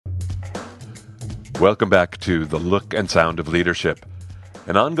Welcome back to The Look and Sound of Leadership,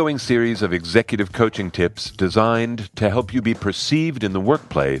 an ongoing series of executive coaching tips designed to help you be perceived in the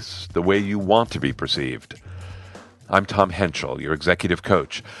workplace the way you want to be perceived. I'm Tom Henschel, your executive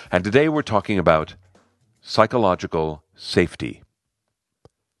coach, and today we're talking about psychological safety.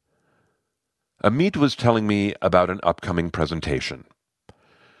 Amit was telling me about an upcoming presentation.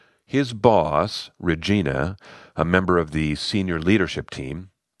 His boss, Regina, a member of the senior leadership team,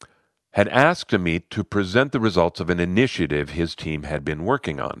 had asked Amit to present the results of an initiative his team had been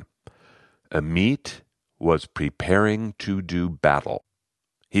working on. Amit was preparing to do battle.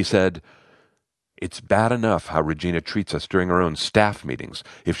 He said, "It's bad enough how Regina treats us during our own staff meetings.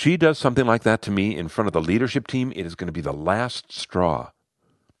 If she does something like that to me in front of the leadership team, it is going to be the last straw."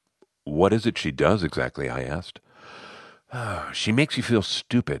 "What is it she does exactly?" I asked. "She makes you feel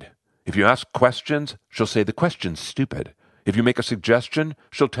stupid. If you ask questions, she'll say the question's stupid. If you make a suggestion,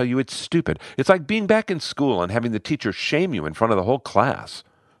 she'll tell you it's stupid. It's like being back in school and having the teacher shame you in front of the whole class."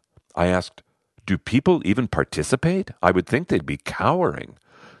 I asked, "Do people even participate? I would think they'd be cowering."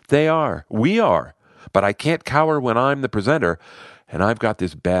 "They are. We are. But I can't cower when I'm the presenter, and I've got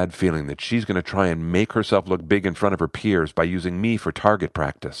this bad feeling that she's going to try and make herself look big in front of her peers by using me for target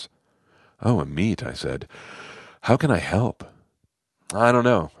practice." "Oh, Amit," I said, "how can I help?" "I don't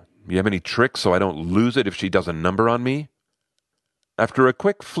know. You have any tricks so I don't lose it if she does a number on me?" After a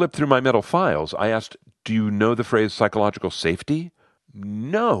quick flip through my mental files, I asked, "Do you know the phrase psychological safety?"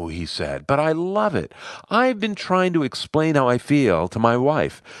 "No," he said, "but I love it. I've been trying to explain how I feel to my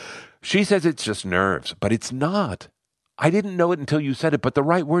wife. She says it's just nerves, but it's not. I didn't know it until you said it, but the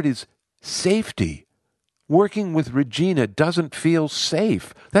right word is safety. Working with Regina doesn't feel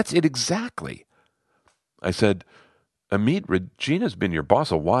safe. That's it exactly." I said, "Amit, Regina's been your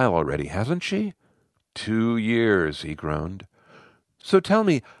boss a while already, hasn't she?" 2 years, he groaned. "So tell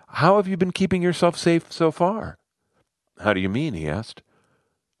me, how have you been keeping yourself safe so far?" "How do you mean?" he asked.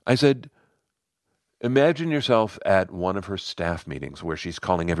 I said, "Imagine yourself at one of her staff meetings where she's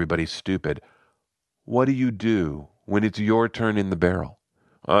calling everybody stupid. What do you do when it's your turn in the barrel?"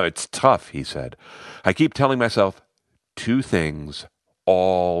 "Oh, it's tough," he said. "I keep telling myself 2 things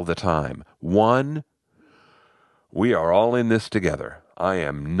all the time. 1, we are all in this together. I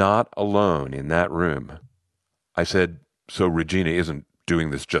am not alone in that room." I said, "So Regina isn't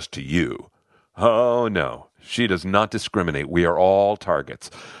doing this just to you?" "Oh, no. She does not discriminate. We are all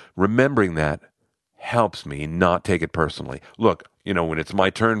targets." Remembering that helps me not take it personally. Look, when it's my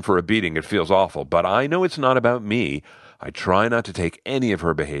turn for a beating, it feels awful, but I know it's not about me. I try not to take any of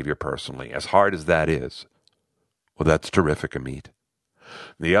her behavior personally, as hard as that is. Well, that's terrific, Amit.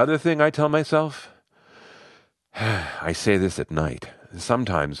 The other thing I tell myself, I say this at night.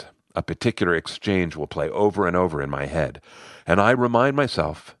 Sometimes a particular exchange will play over and over in my head, and I remind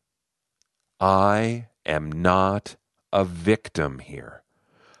myself, I am not a victim here.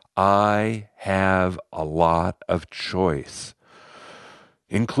 I have a lot of choice,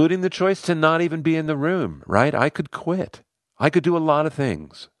 including the choice to not even be in the room, right? I could quit. I could do a lot of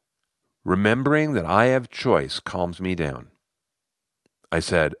things. Remembering that I have choice calms me down. I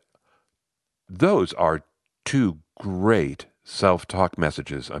said, "Those are 2 great self-talk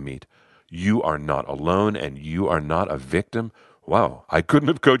messages, Amit. You are not alone and you are not a victim. Wow, I couldn't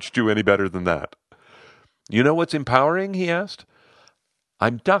have coached you any better than that." "You know what's empowering?" he asked.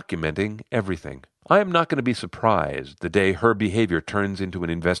 "I'm documenting everything. I am not going to be surprised the day her behavior turns into an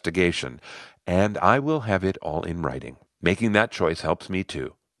investigation, and I will have it all in writing. Making that choice helps me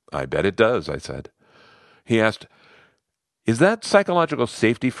too." "I bet it does," I said. He asked, "Is that psychological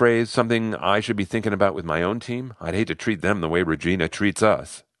safety phrase something I should be thinking about with my own team? I'd hate to treat them the way Regina treats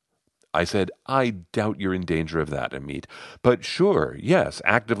us." I said, "I doubt you're in danger of that, Amit. But sure, yes,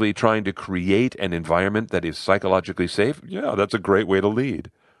 actively trying to create an environment that is psychologically safe, yeah, that's a great way to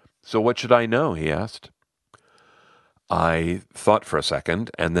lead." "So what should I know?" he asked. I thought for a second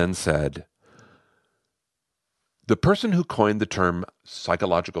and then said, "The person who coined the term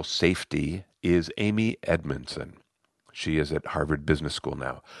psychological safety is Amy Edmondson. She is at Harvard Business School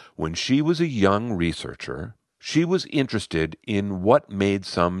now. When she was a young researcher, she was interested in what made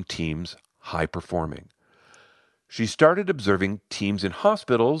some teams high-performing. She started observing teams in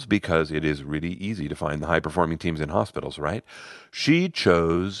hospitals because it is really easy to find the high-performing teams in hospitals, right? She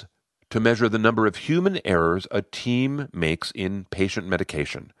chose to measure the number of human errors a team makes in patient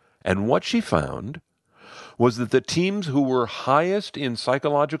medication. And what she found was that the teams who were highest in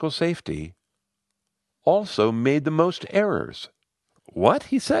psychological safety also made the most errors." "What?"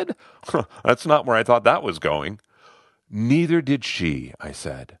 he said. "That's not where I thought that was going." "Neither did she," I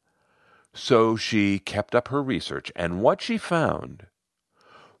said. So she kept up her research, and what she found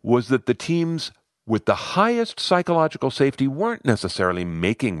was that the teams with the highest psychological safety weren't necessarily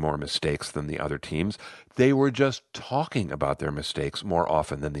making more mistakes than the other teams. They were just talking about their mistakes more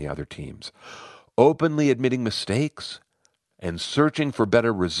often than the other teams. Openly admitting mistakes and searching for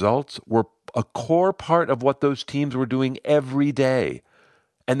better results were a core part of what those teams were doing every day.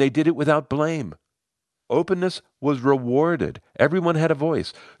 And they did it without blame. Openness was rewarded. Everyone had a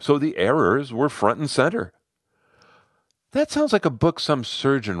voice, so the errors were front and center. That sounds like a book some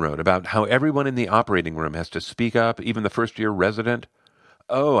surgeon wrote about how everyone in the operating room has to speak up, even the first-year resident.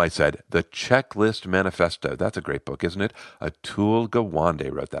 Oh, I said, The Checklist Manifesto. That's a great book, isn't it? Atul Gawande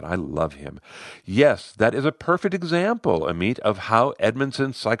wrote that. I love him. Yes, that is a perfect example, Amit, of how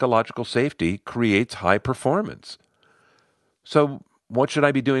Edmondson's psychological safety creates high performance. So what should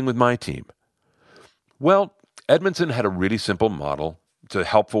I be doing with my team? Well, Edmondson had a really simple model. It's a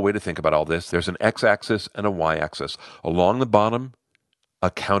helpful way to think about all this. There's an x-axis and a y-axis. Along the bottom,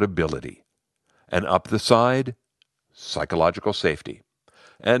 accountability. And up the side, psychological safety.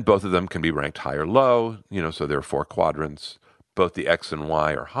 And both of them can be ranked high or low, so there are 4 quadrants. Both the X and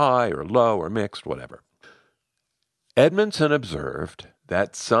Y are high or low or mixed, whatever. Edmondson observed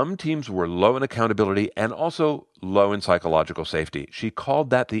that some teams were low in accountability and also low in psychological safety. She called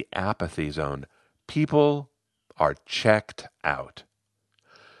that the apathy zone. People are checked out.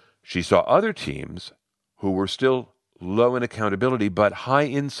 She saw other teams who were still low in accountability but high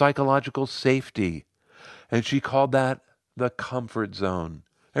in psychological safety. And she called that the comfort zone.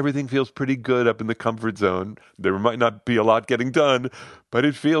 Everything feels pretty good up in the comfort zone. There might not be a lot getting done, but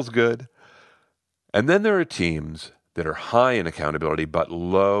it feels good. And then there are teams that are high in accountability but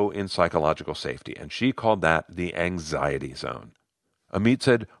low in psychological safety. And she called that the anxiety zone. Amit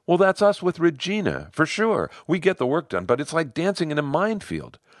said, well, that's us with Regina, for sure. We get the work done, but it's like dancing in a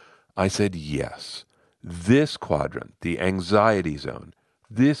minefield. I said, yes. This quadrant, the anxiety zone,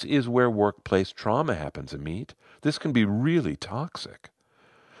 this is where workplace trauma happens, Amit. This can be really toxic.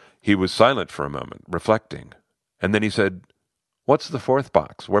 He was silent for a moment, reflecting. And then he said, what's the 4th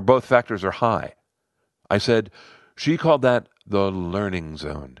box, where both factors are high? I said, she called that the learning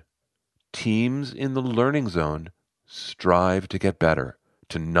zone. Teams in the learning zone strive to get better,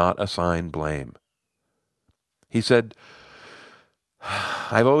 to not assign blame. He said,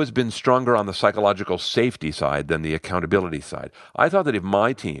 I've always been stronger on the psychological safety side than the accountability side. I thought that if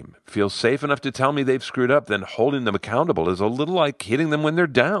my team feels safe enough to tell me they've screwed up, then holding them accountable is a little like hitting them when they're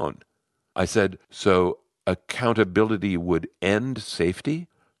down. I said, so accountability would end safety?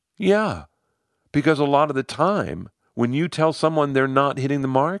 Yeah, because a lot of the time, when you tell someone they're not hitting the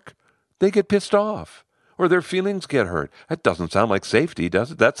mark, they get pissed off. Or their feelings get hurt. That doesn't sound like safety,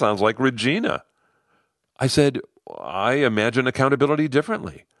 does it? That sounds like Regina. I said, I imagine accountability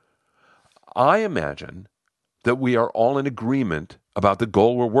differently. I imagine that we are all in agreement about the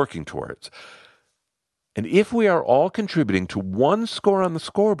goal we're working towards. And if we are all contributing to one score on the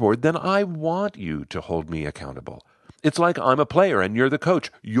scoreboard, then I want you to hold me accountable. It's like I'm a player and you're the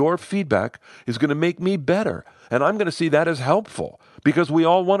coach. Your feedback is going to make me better, and I'm going to see that as helpful because we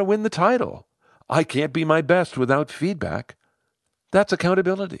all want to win the title. I can't be my best without feedback. That's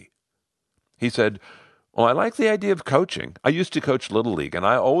accountability. He said, well, I like the idea of coaching. I used to coach Little League, and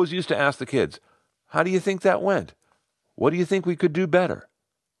I always used to ask the kids, how do you think that went? What do you think we could do better?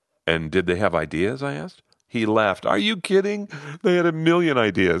 And did they have ideas, I asked. He laughed. Are you kidding? They had a million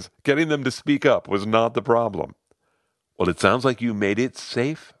ideas. Getting them to speak up was not the problem. Well, it sounds like you made it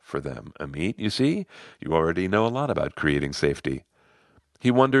safe for them, Amit. You see, you already know a lot about creating safety.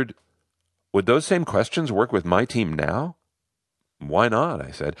 He wondered, would those same questions work with my team now? Why not?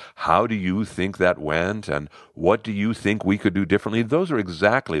 I said. How do you think that went? And what do you think we could do differently? Those are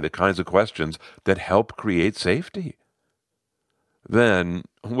exactly the kinds of questions that help create safety. Then,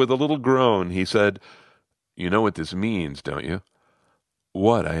 with a little groan, he said, you know what this means, don't you?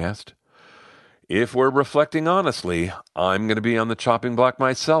 What? I asked. If we're reflecting honestly, I'm going to be on the chopping block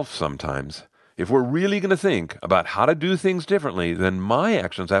myself sometimes. If we're really going to think about how to do things differently, then my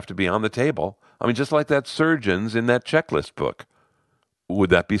actions have to be on the table. I mean, just like that surgeon's in that checklist book. Would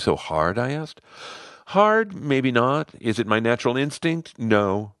that be so hard, I asked. Hard? Maybe not. Is it my natural instinct?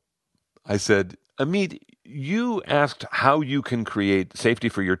 No. I said, Amit, you asked how you can create safety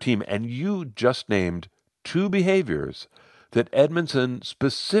for your team, and you just named 2 behaviors that Edmondson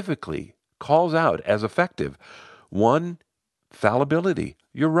specifically calls out as effective. 1, fallibility.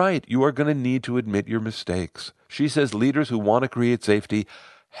 You're right. You are going to need to admit your mistakes. She says leaders who want to create safety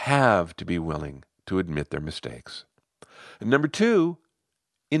have to be willing to admit their mistakes. And number 2,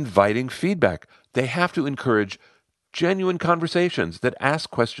 inviting feedback. They have to encourage genuine conversations that ask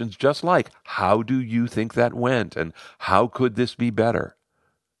questions just like, how do you think that went? And how could this be better?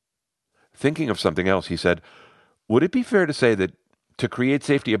 thinking of something else, he said, would it be fair to say that to create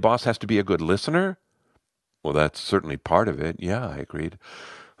safety, a boss has to be a good listener? Well, that's certainly part of it. Yeah, I agreed.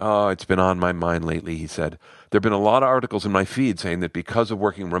 Oh, it's been on my mind lately, he said. There have been a lot of articles in my feed saying that because of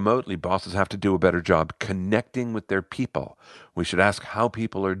working remotely, bosses have to do a better job connecting with their people. We should ask how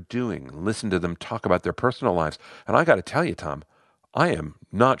people are doing, listen to them talk about their personal lives. And I got to tell you, Tom, I am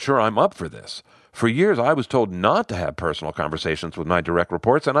not sure I'm up for this. For years, I was told not to have personal conversations with my direct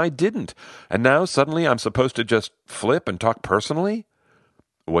reports, and I didn't. And now suddenly I'm supposed to just flip and talk personally?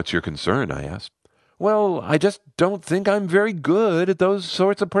 What's your concern? I asked. Well, I just don't think I'm very good at those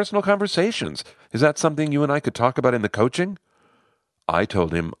sorts of personal conversations. Is that something you and I could talk about in the coaching? I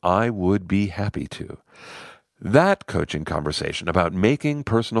told him I would be happy to. That coaching conversation about making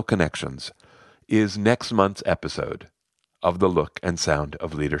personal connections is next month's episode of The Look and Sound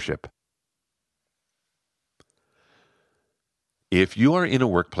of Leadership. If you are in a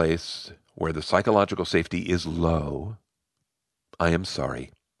workplace where the psychological safety is low, I am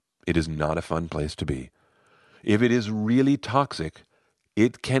sorry. It is not a fun place to be. If it is really toxic,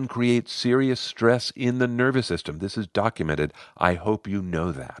 it can create serious stress in the nervous system. This is documented. I hope you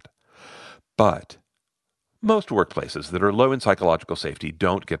know that. But most workplaces that are low in psychological safety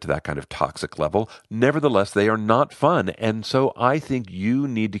don't get to that kind of toxic level. Nevertheless, they are not fun, and so I think you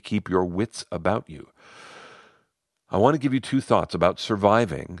need to keep your wits about you. I want to give you two thoughts about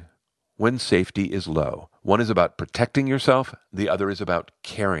surviving when safety is low. One is about protecting yourself. The other is about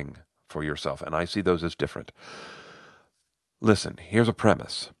caring for yourself, and I see those as different. Listen, here's a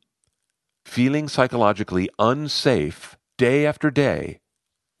premise. Feeling psychologically unsafe day after day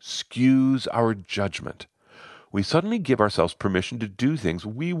skews our judgment. We suddenly give ourselves permission to do things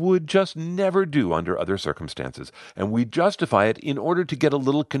we would just never do under other circumstances, and we justify it in order to get a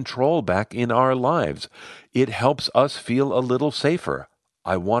little control back in our lives. It helps us feel a little safer.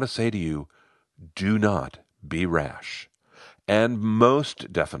 I want to say to you, do not be rash. And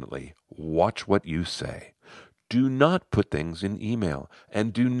most definitely, watch what you say. Do not put things in email,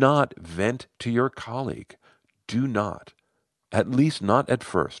 and do not vent to your colleague. Do not, at least not at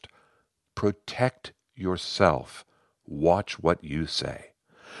first. Protect yourself. Watch what you say.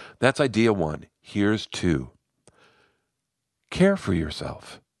 That's idea one. Here's two. Care for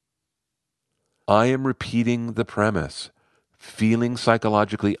yourself. I am repeating the premise. Feeling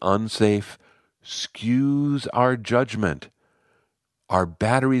psychologically unsafe skews our judgment. Our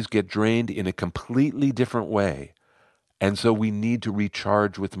batteries get drained in a completely different way, and so we need to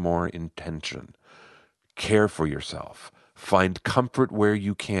recharge with more intention. Care for yourself. Find comfort where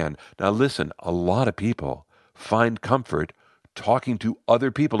you can. Now listen, a lot of people find comfort talking to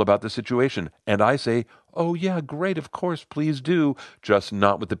other people about the situation. And I say, oh yeah, great, of course, please do, just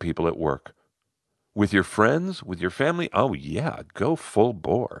not with the people at work. With your friends, with your family, oh yeah, go full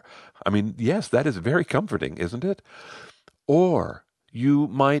bore. I mean, yes, that is very comforting, isn't it? Or you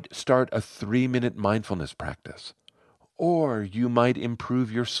might start a 3-minute mindfulness practice. Or you might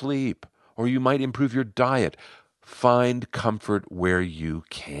improve your sleep. Or you might improve your diet. Find comfort where you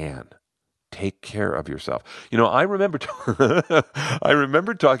can. Take care of yourself. You know, I remember I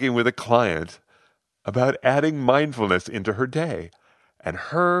remember talking with a client about adding mindfulness into her day. And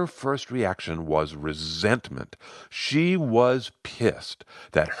her first reaction was resentment. She was pissed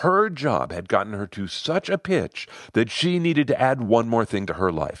that her job had gotten her to such a pitch that she needed to add one more thing to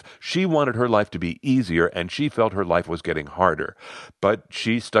her life. She wanted her life to be easier, and she felt her life was getting harder. But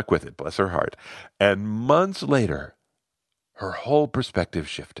she stuck with it, bless her heart. And months later, her whole perspective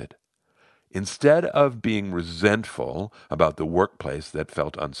shifted. Instead of being resentful about the workplace that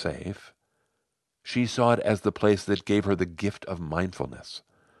felt unsafe, she saw it as the place that gave her the gift of mindfulness.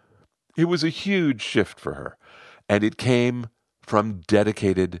 It was a huge shift for her, and it came from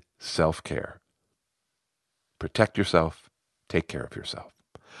dedicated self-care. Protect yourself, take care of yourself.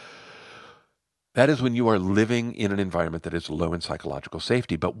 That is when you are living in an environment that is low in psychological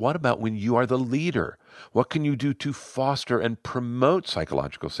safety. But what about when you are the leader? What can you do to foster and promote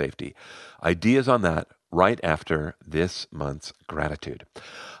psychological safety? Ideas on that right after this month's gratitude.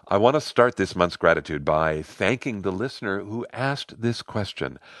 I want to start this month's gratitude by thanking the listener who asked this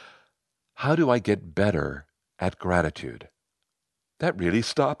question. How do I get better at gratitude? That really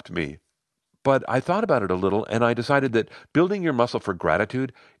stopped me. But I thought about it a little, and I decided that building your muscle for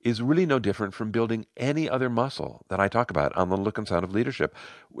gratitude is really no different from building any other muscle that I talk about on the Look and Sound of Leadership.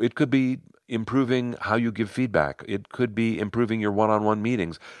 It could be improving how you give feedback. It could be improving your one-on-one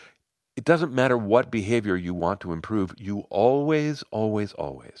meetings. It doesn't matter what behavior you want to improve. You always, always,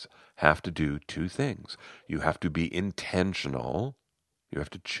 always have to do two things. You have to be intentional. You have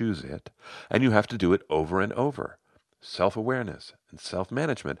to choose it. And you have to do it over and over. self-awareness, and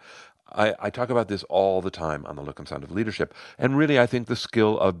self-management. I talk about this all the time on The Look and Sound of Leadership, and really I think the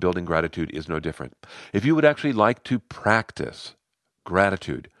skill of building gratitude is no different. If you would actually like to practice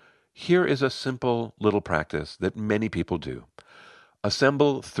gratitude, here is a simple little practice that many people do.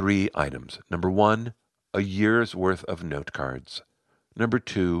 Assemble 3 items. Number 1, a year's worth of note cards. Number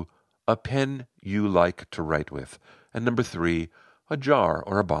 2, a pen you like to write with. And number 3, a jar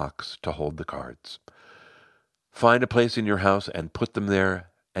or a box to hold the cards. Find a place in your house and put them there,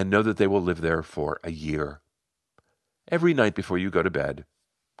 and know that they will live there for a year. Every night before you go to bed,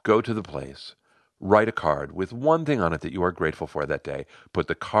 go to the place, write a card with one thing on it that you are grateful for that day. Put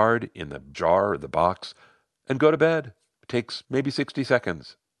the card in the jar or the box, and go to bed. It takes maybe 60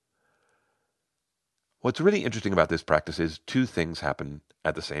 seconds. What's really interesting about this practice is 2 things happen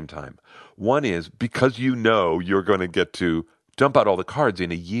at the same time. One is, because you know you're going to get to dump out all the cards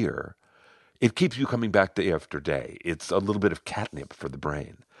in a year, it keeps you coming back day after day. It's a little bit of catnip for the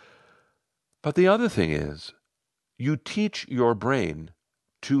brain. But the other thing is, you teach your brain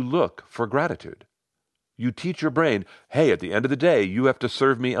to look for gratitude. You teach your brain, hey, at the end of the day, you have to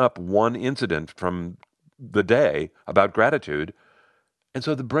serve me up one incident from the day about gratitude. And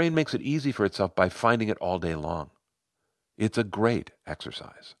so the brain makes it easy for itself by finding it all day long. It's a great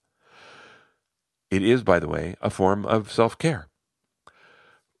exercise. It is, by the way, a form of self-care.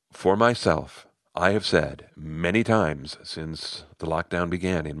 For myself, I have said many times since the lockdown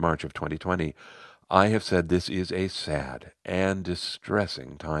began in March of 2020, I have said this is a sad and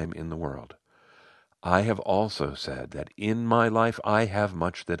distressing time in the world. I have also said that in my life I have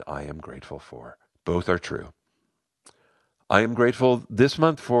much that I am grateful for. Both are true. I am grateful this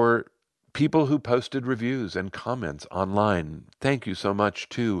month for people who posted reviews and comments online. Thank you so much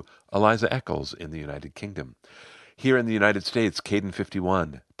to Eliza Eccles in the United Kingdom. Here in the United States,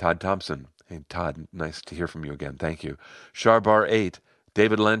 Caden51, Todd Thompson. Hey, Todd, nice to hear from you again. Thank you. Sharbar8,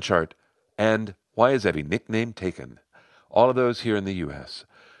 David Lanchart, and Why Is Every Nickname Taken? All of those here in the U.S.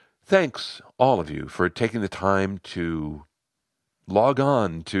 Thanks, all of you, for taking the time to log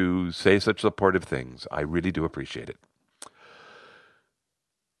on to say such supportive things. I really do appreciate it.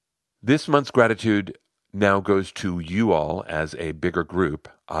 This month's gratitude now goes to you all as a bigger group.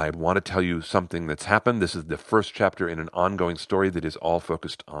 I want to tell you something that's happened. This is the first chapter in an ongoing story that is all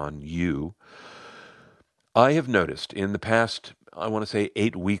focused on you. I have noticed in the past, I want to say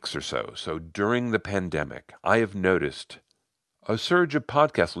 8 weeks or so during the pandemic, I have noticed a surge of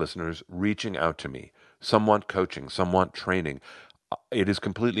podcast listeners reaching out to me. Some want coaching, some want training. It is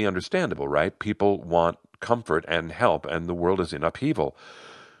completely understandable, right? People want comfort and help, and the world is in upheaval.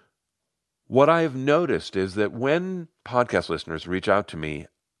 What I have noticed is that when podcast listeners reach out to me,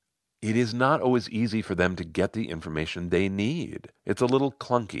 it is not always easy for them to get the information they need. It's a little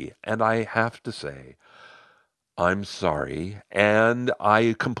clunky, and I have to say, I'm sorry, and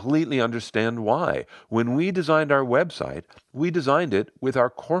I completely understand why. When we designed our website, we designed it with our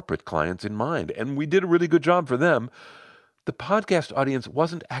corporate clients in mind, and we did a really good job for them. The podcast audience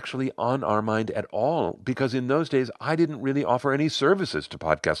wasn't actually on our mind at all, because in those days, I didn't really offer any services to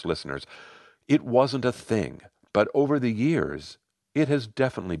podcast listeners. It wasn't a thing, but over the years, it has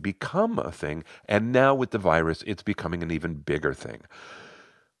definitely become a thing, and now with the virus, it's becoming an even bigger thing.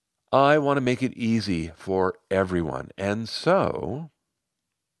 I want to make it easy for everyone, and so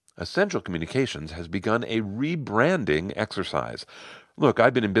Essential Communications has begun a rebranding exercise. Look,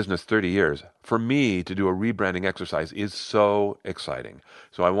 I've been in business 30 years. For me to do a rebranding exercise is so exciting.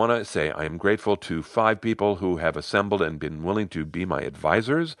 So I want to say I am grateful to 5 people who have assembled and been willing to be my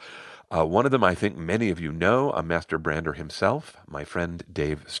advisors. One of them I think many of you know, a master brander himself, my friend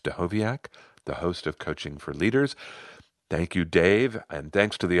Dave Stachowiak, the host of Coaching for Leaders. Thank you, Dave, and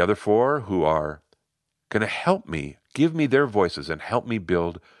thanks to the other 4 who are going to help me, give me their voices and help me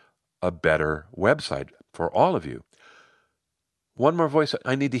build a better website for all of you. One more voice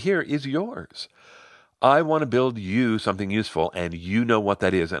I need to hear is yours. I want to build you something useful, and you know what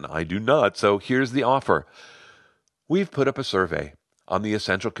that is, and I do not, so here's the offer. We've put up a survey on the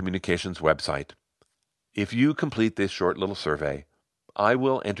Essential Communications website. If you complete this short little survey, I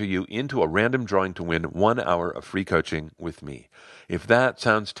will enter you into a random drawing to win 1 hour of free coaching with me. If that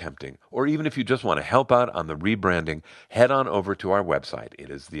sounds tempting, or even if you just want to help out on the rebranding, head on over to our website. It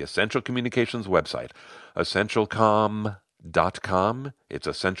is the Essential Communications website, essentialcomm.com. It's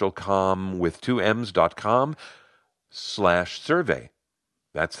essentialcomm with 2 M's.com/survey.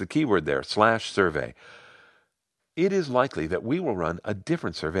 That's the keyword there, /survey. It is likely that we will run a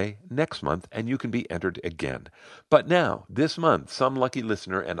different survey next month, and you can be entered again. But now, this month, some lucky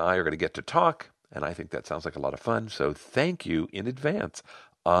listener and I are going to get to talk, and I think that sounds like a lot of fun, so thank you in advance.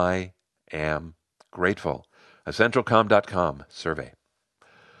 I am grateful. EssentialCom.com survey.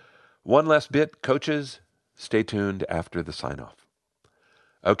 One last bit, coaches, stay tuned after the sign-off.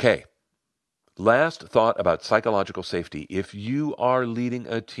 Okay, last thought about psychological safety. If you are leading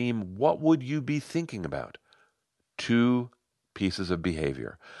a team, what would you be thinking about? 2 pieces of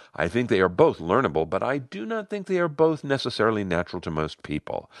behavior. I think they are both learnable, but I do not think they are both necessarily natural to most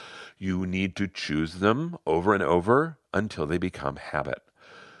people. You need to choose them over and over until they become habit.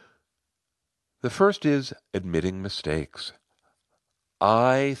 The first is admitting mistakes.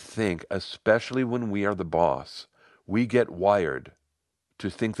 I think, especially when we are the boss, we get wired to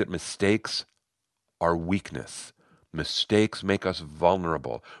think that mistakes are weakness. Mistakes make us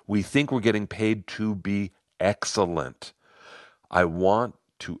vulnerable. We think we're getting paid to be excellent. I want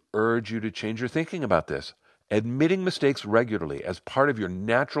to urge you to change your thinking about this. Admitting mistakes regularly as part of your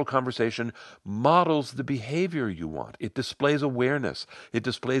natural conversation models the behavior you want. It displays awareness. It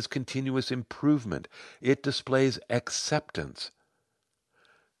displays continuous improvement. It displays acceptance.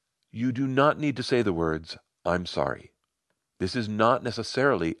 You do not need to say the words, "I'm sorry." This is not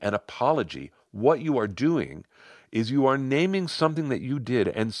necessarily an apology. What you are doing is you are naming something that you did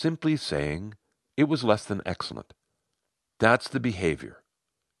and simply saying, "It was less than excellent." That's the behavior.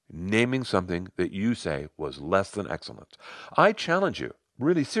 Naming something that you say was less than excellent. I challenge you,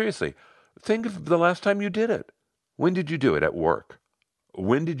 really seriously, think of the last time you did it. When did you do it? At work?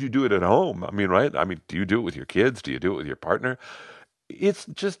 When did you do it at home? Right? Do you do it with your kids? Do you do it with your partner? It's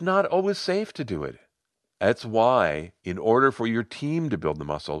just not always safe to do it. That's why, in order for your team to build the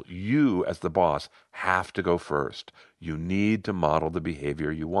muscle, you, as the boss, have to go first. You need to model the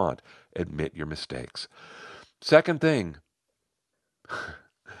behavior you want. Admit your mistakes. Second thing,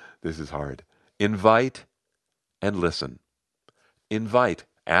 this is hard. Invite and listen. Invite.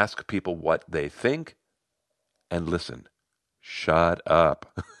 Ask people what they think and listen. Shut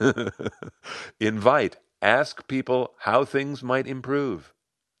up. Invite. Ask people how things might improve.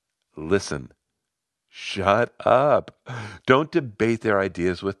 Listen. Shut up. Don't debate their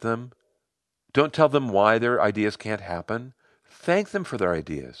ideas with them. Don't tell them why their ideas can't happen. Thank them for their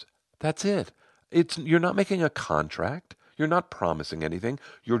ideas. That's it. You're not making a contract. You're not promising anything.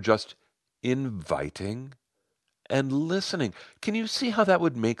 You're just inviting and listening. Can you see how that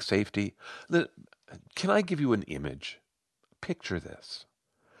would make safety? Can I give you an image? Picture this.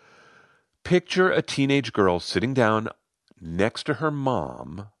 Picture a teenage girl sitting down next to her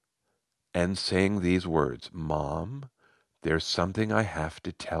mom and saying these words, "Mom, there's something I have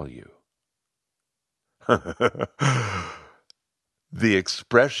to tell you." The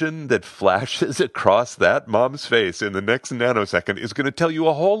expression that flashes across that mom's face in the next nanosecond is going to tell you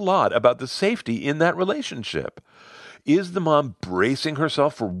a whole lot about the safety in that relationship. Is the mom bracing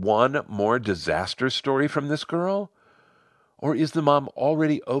herself for one more disaster story from this girl? Or is the mom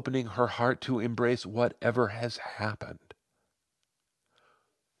already opening her heart to embrace whatever has happened?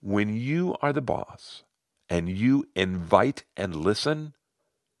 When you are the boss and you invite and listen,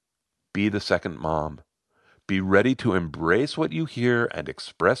 be the second mom. Be ready to embrace what you hear and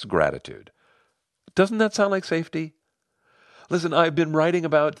express gratitude. Doesn't that sound like safety? Listen, I've been writing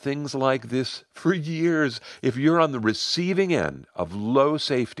about things like this for years. If you're on the receiving end of low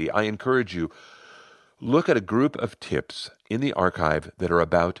safety, I encourage you, look at a group of tips in the archive that are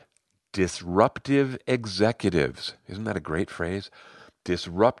about disruptive executives. Isn't that a great phrase?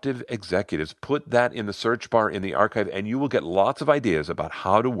 Disruptive executives. Put that in the search bar in the archive, and you will get lots of ideas about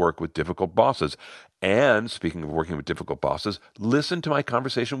how to work with difficult bosses. And speaking of working with difficult bosses, listen to my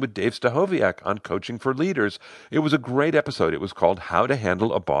conversation with Dave Stachowiak on Coaching for Leaders. It was a great episode. It was called How to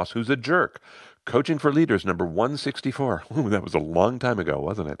Handle a Boss Who's a Jerk. Coaching for Leaders, number 164. Ooh, that was a long time ago,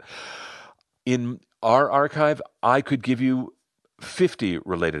 wasn't it? In our archive, I could give you 50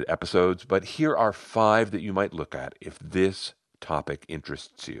 related episodes, but here are 5 that you might look at if this topic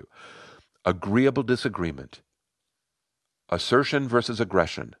interests you. Agreeable disagreement. Assertion versus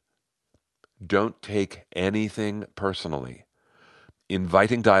aggression. Don't take anything personally.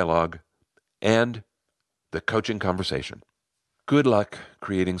 Inviting dialogue. And the coaching conversation. Good luck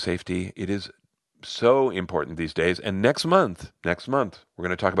creating safety. It is so important these days. And next month, we're going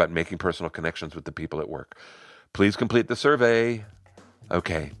to talk about making personal connections with the people at work. Please complete the survey.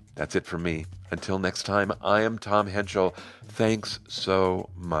 Okay, that's it for me. Until next time, I am Tom Henschel. Thanks so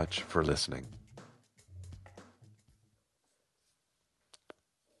much for listening.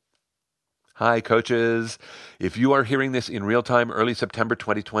 Hi, coaches. If you are hearing this in real time, early September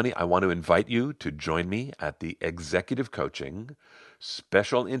 2020, I want to invite you to join me at the Executive Coaching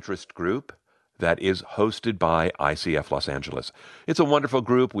Special Interest Group that is hosted by ICF Los Angeles. It's a wonderful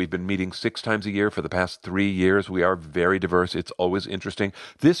group. We've been meeting 6 times a year for the past 3 years. We are very diverse. It's always interesting.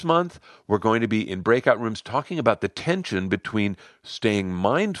 This month, we're going to be in breakout rooms talking about the tension between staying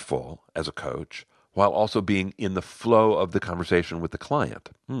mindful as a coach while also being in the flow of the conversation with the client.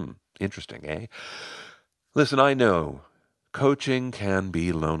 Interesting, eh? Listen, I know coaching can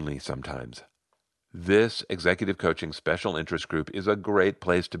be lonely sometimes. This executive coaching special interest group is a great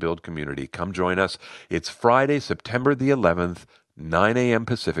place to build community. Come join us. It's Friday, September the 11th, 9 a.m.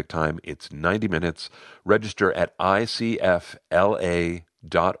 Pacific time. It's 90 minutes. Register at icfla.org.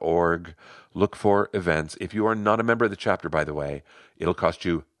 Look for events. If you are not a member of the chapter, by the way, it'll cost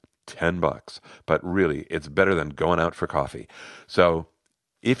you $10. But really, it's better than going out for coffee. So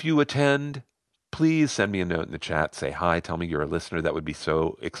if you attend, please send me a note in the chat. Say hi. Tell me you're a listener. That would be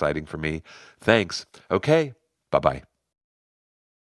so exciting for me. Thanks. Okay. Bye-bye.